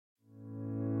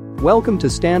Welcome to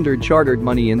Standard Chartered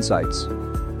Money Insights,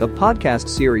 a podcast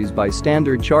series by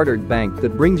Standard Chartered Bank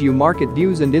that brings you market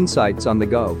views and insights on the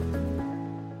go.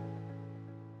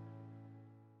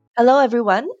 Hello,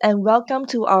 everyone, and welcome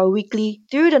to our weekly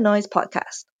Through the Noise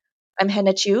podcast. I'm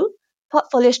Hannah Chu,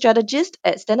 portfolio strategist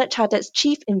at Standard Chartered's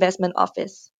Chief Investment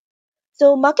Office.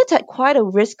 So, markets had quite a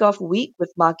risk-off week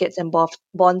with markets and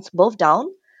bonds both down.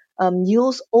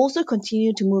 Yields also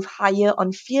continue to move higher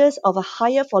on fears of a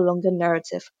higher for longer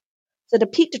narrative. So, the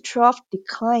peak to trough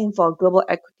decline for global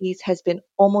equities has been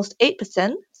almost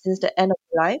 8% since the end of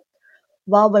July.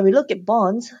 While when we look at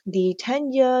bonds, the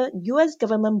 10-year US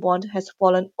government bond has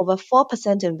fallen over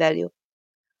 4% in value.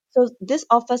 So this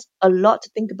offers a lot to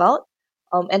think about.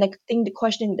 And I think the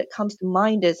question that comes to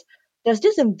mind is, does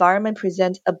this environment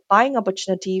present a buying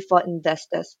opportunity for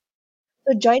investors?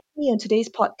 So joining me on today's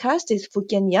podcast is Foo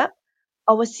Kian Yap,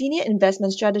 our senior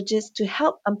investment strategist, to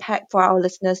help unpack for our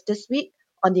listeners this week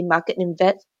on the market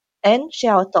invest and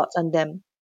share our thoughts on them.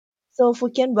 So Foo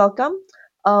Kian, welcome.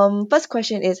 First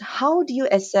question is, how do you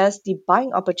assess the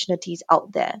buying opportunities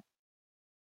out there?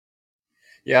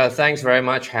 Yeah, thanks very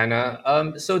much,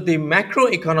 Hannah. So the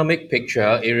macroeconomic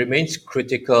picture, it remains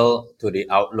critical to the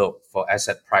outlook for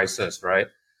asset prices, right?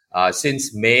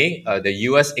 Since May, the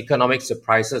US economic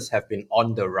surprises have been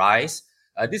on the rise.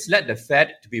 This led the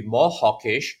Fed to be more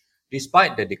hawkish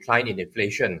despite the decline in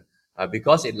inflation,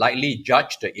 because it likely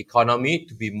judged the economy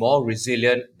to be more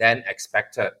resilient than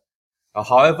expected.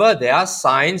 However, there are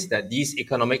signs that these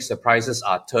economic surprises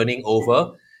are turning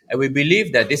over, and we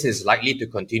believe that this is likely to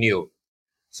continue.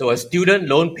 So as student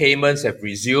loan payments have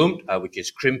resumed, which is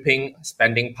crimping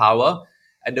spending power,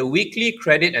 and the weekly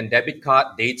credit and debit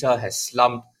card data has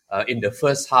slumped in the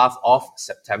first half of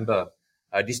September.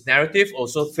 This narrative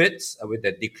also fits with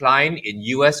the decline in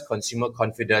US consumer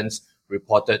confidence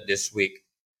reported this week.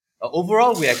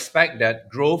 Overall, we expect that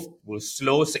growth will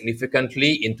slow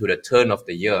significantly into the turn of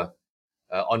the year.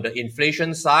 On the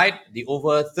inflation side, the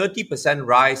over 30%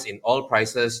 rise in oil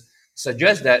prices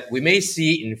suggests that we may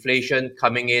see inflation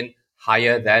coming in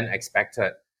higher than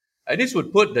expected. This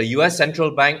would put the US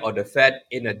Central Bank or the Fed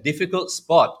in a difficult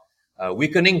spot.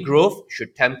 Weakening growth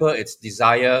should temper its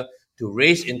desire to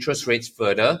raise interest rates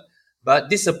further, but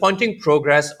disappointing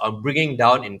progress on bringing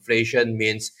down inflation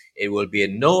means it will be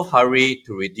in no hurry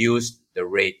to reduce the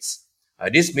rates.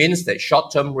 This means that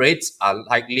short-term rates are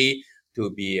likely to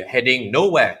be heading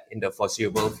nowhere in the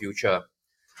foreseeable future.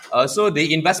 So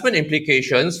the investment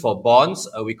implications for bonds,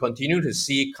 we continue to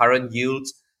see current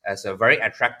yields as very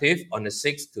attractive on a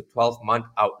 6 to 12-month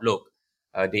outlook.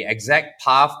 The exact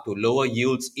path to lower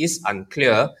yields is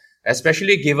unclear,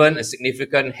 especially given a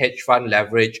significant hedge fund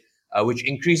leverage, which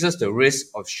increases the risk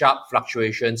of sharp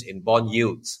fluctuations in bond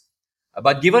yields.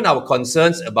 But given our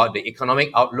concerns about the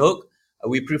economic outlook,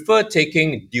 we prefer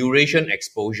taking duration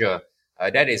exposure,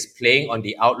 that is playing on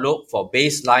the outlook for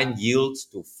baseline yields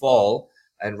to fall,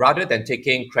 and rather than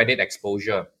taking credit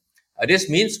exposure. This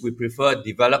means we prefer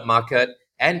developed market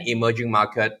and emerging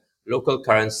market, local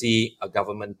currency,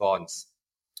 government bonds.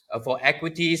 For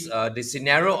equities, the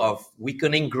scenario of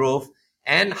weakening growth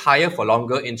and higher for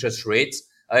longer interest rates,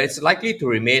 it's likely to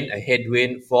remain a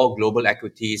headwind for global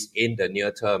equities in the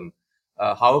near term.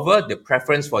 However, the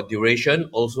preference for duration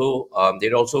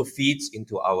also feeds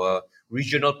into our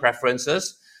regional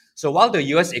preferences. So while the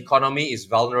US economy is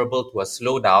vulnerable to a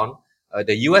slowdown,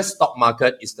 the US stock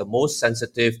market is the most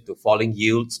sensitive to falling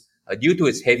yields due to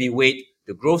its heavy weight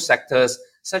to growth sectors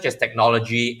such as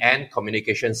technology and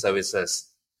communication services.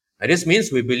 This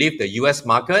means we believe the US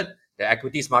market, the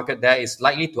equities market there, is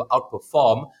likely to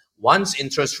outperform once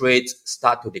interest rates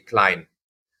start to decline.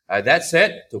 That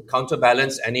said, to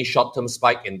counterbalance any short-term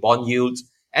spike in bond yields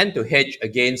and to hedge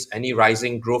against any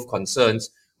rising growth concerns,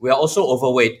 we are also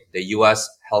overweight the US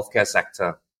healthcare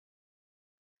sector.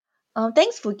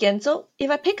 Thanks, Foo Kian. So if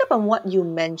I pick up on what you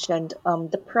mentioned,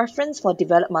 the preference for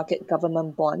developed market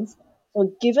government bonds,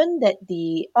 so given that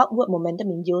the upward momentum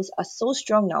in yields are so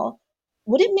strong now,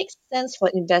 would it make sense for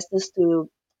investors to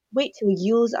wait till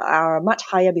yields are much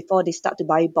higher before they start to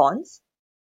buy bonds?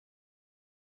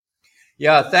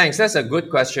 Yeah, thanks. That's a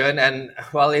good question. And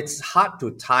well, it's hard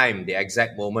to time the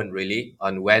exact moment really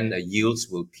on when yields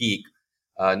will peak.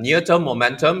 Near-term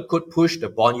momentum could push the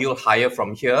bond yield higher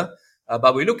from here.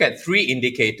 But we look at three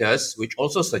indicators which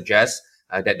also suggest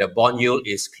that the bond yield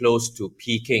is close to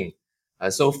peaking.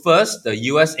 So first, the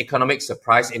US economic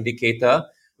surprise indicator,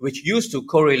 which used to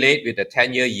correlate with the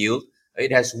 10-year yield,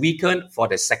 it has weakened for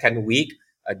the second week,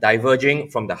 diverging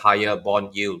from the higher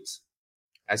bond yields.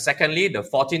 Secondly, the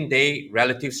 14-day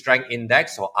relative strength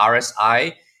index, or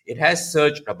RSI, it has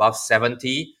surged above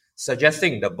 70,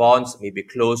 suggesting the bonds may be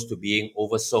close to being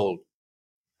oversold.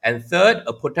 And third,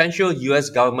 a potential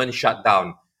US government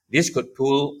shutdown. This could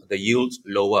pull the yields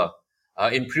lower.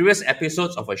 In previous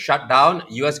episodes of a shutdown,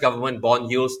 US government bond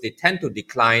yields, they tend to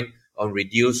decline on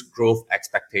reduced growth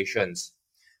expectations.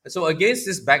 So against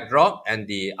this backdrop and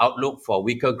the outlook for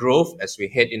weaker growth as we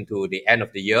head into the end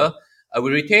of the year, we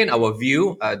retain our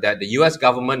view that the US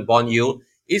government bond yield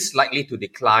is likely to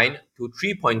decline to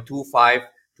 3.25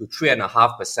 to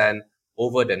 3.5%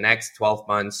 over the next 12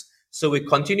 months. So we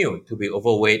continue to be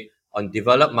overweight on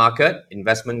developed market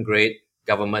investment grade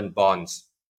government bonds.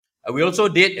 We also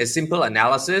did a simple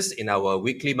analysis in our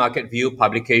weekly market view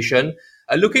publication,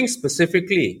 looking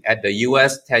specifically at the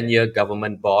US 10-year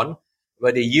government bond,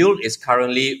 where the yield is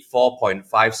currently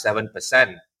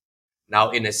 4.57%. Now,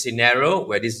 in a scenario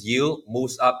where this yield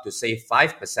moves up to say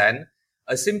 5%,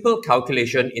 a simple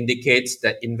calculation indicates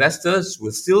that investors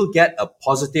will still get a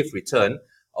positive return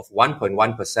of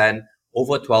 1.1%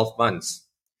 over 12 months.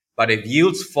 But if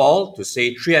yields fall to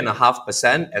say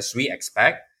 3.5% as we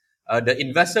expect, the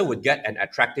investor would get an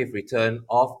attractive return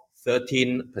of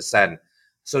 13%.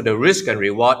 So the risk and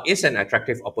reward is an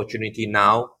attractive opportunity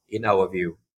now in our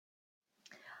view.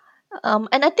 And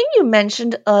I think you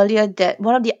mentioned earlier that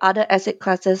one of the other asset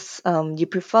classes you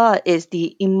prefer is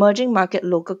the emerging market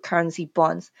local currency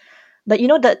bonds. But you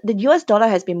know that the US dollar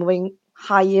has been moving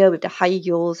higher with the high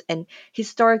yields, and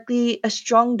historically, a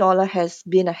strong dollar has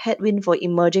been a headwind for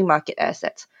emerging market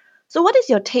assets. So, what is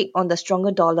your take on the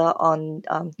stronger dollar on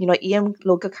EM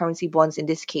local currency bonds in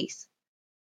this case?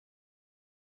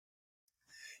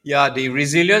 Yeah, the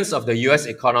resilience of the US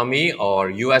economy or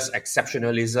US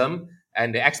exceptionalism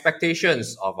and the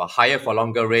expectations of a higher for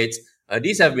longer rates,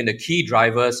 these have been the key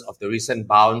drivers of the recent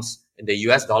bounce in the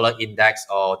US dollar index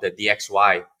or the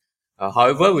DXY.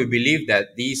 However, we believe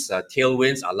that these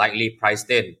tailwinds are likely priced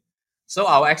in. So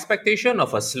our expectation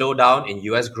of a slowdown in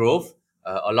US growth,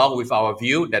 along with our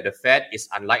view that the Fed is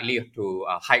unlikely to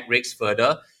hike rates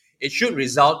further, it should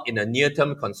result in a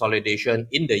near-term consolidation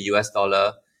in the US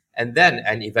dollar and then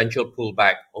an eventual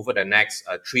pullback over the next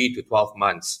 3 to 12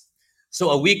 months.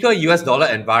 So a weaker US dollar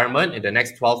environment in the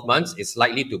next 12 months is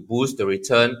likely to boost the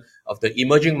return of the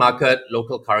emerging market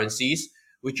local currencies,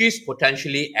 which is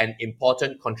potentially an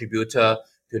important contributor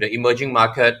to the emerging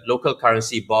market local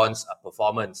currency bonds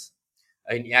performance.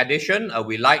 In addition,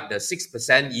 we like the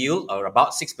 6% yield or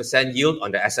about 6% yield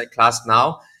on the asset class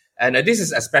now. And this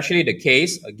is especially the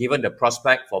case given the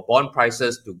prospect for bond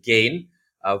prices to gain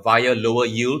via lower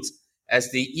yields as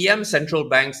the EM central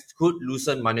banks could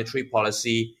loosen monetary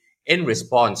policy in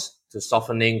response to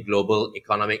softening global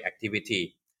economic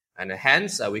activity. And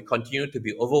hence, we continue to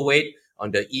be overweight on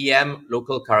the EM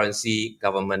local currency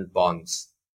government bonds.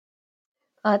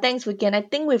 Thanks, Vicky. I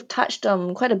think we've touched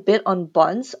quite a bit on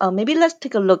bonds. Maybe let's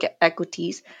take a look at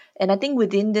equities. And I think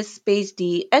within this space,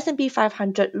 the S&P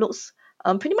 500 looks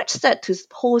pretty much set to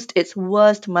post its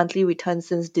worst monthly return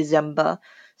since December.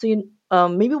 So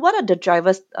maybe what are the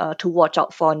drivers to watch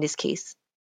out for in this case?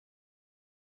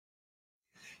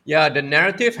 Yeah, the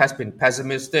narrative has been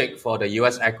pessimistic for the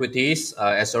US equities.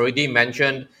 As already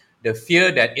mentioned, the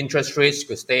fear that interest rates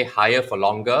could stay higher for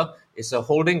longer is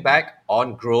holding back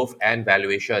on growth and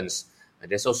valuations.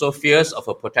 There's also fears of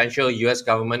a potential US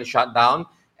government shutdown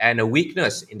and a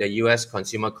weakness in the US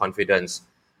consumer confidence.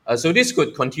 So this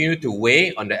could continue to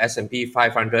weigh on the S&P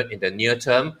 500 in the near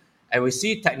term, and we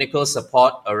see technical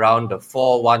support around the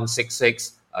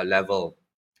 4166 level.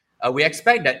 We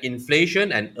expect that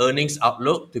inflation and earnings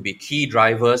outlook to be key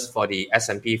drivers for the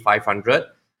S&P 500.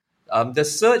 The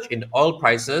surge in oil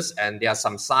prices, and there are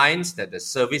some signs that the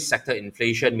service sector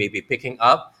inflation may be picking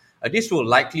up. This will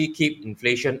likely keep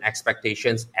inflation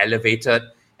expectations elevated,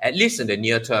 at least in the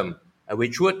near term,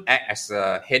 which would act as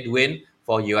a headwind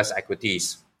for US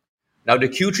equities. Now, the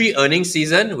Q3 earnings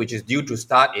season, which is due to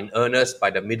start in earnest by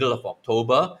the middle of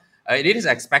October, it is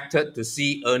expected to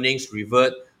see earnings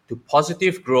revert to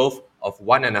positive growth of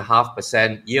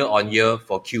 1.5% year on year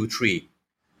for Q3.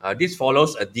 This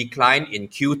follows a decline in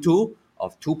Q2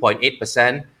 of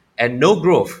 2.8% and no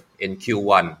growth in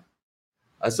Q1.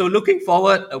 So looking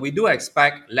forward, we do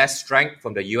expect less strength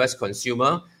from the US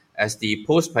consumer as the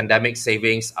post-pandemic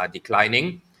savings are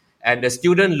declining and the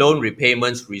student loan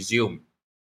repayments resume.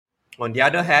 On the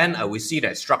other hand, we see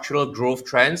that structural growth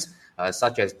trends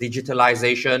such as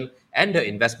digitalization and the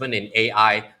investment in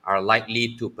AI are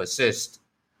likely to persist.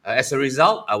 As a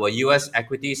result, our US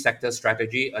equity sector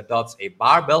strategy adopts a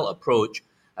barbell approach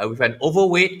with an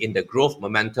overweight in the growth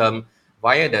momentum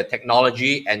via the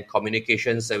technology and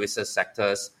communication services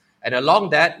sectors. And along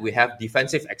that, we have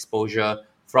defensive exposure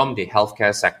from the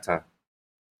healthcare sector.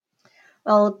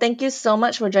 Well, thank you so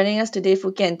much for joining us today,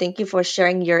 Fuki, and thank you for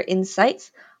sharing your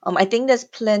insights. I think there's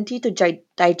plenty to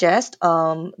digest,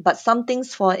 but some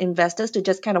things for investors to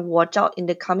just kind of watch out in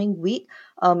the coming week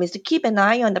is to keep an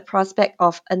eye on the prospect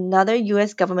of another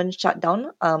US government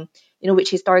shutdown, which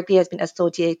historically has been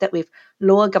associated with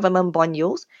lower government bond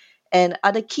yields, and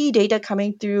other key data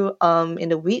coming through in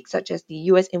the week, such as the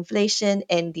US inflation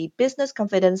and the business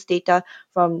confidence data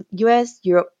from US,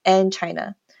 Europe, and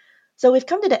China. So we've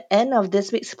come to the end of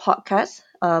this week's podcast.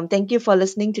 Thank you for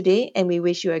listening today, and we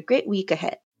wish you a great week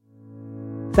ahead.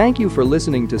 Thank you for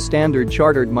listening to Standard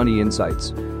Chartered Money Insights,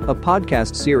 a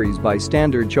podcast series by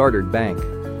Standard Chartered Bank.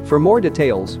 For more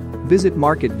details, visit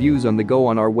Market Views on the Go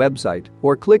on our website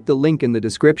or click the link in the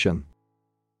description.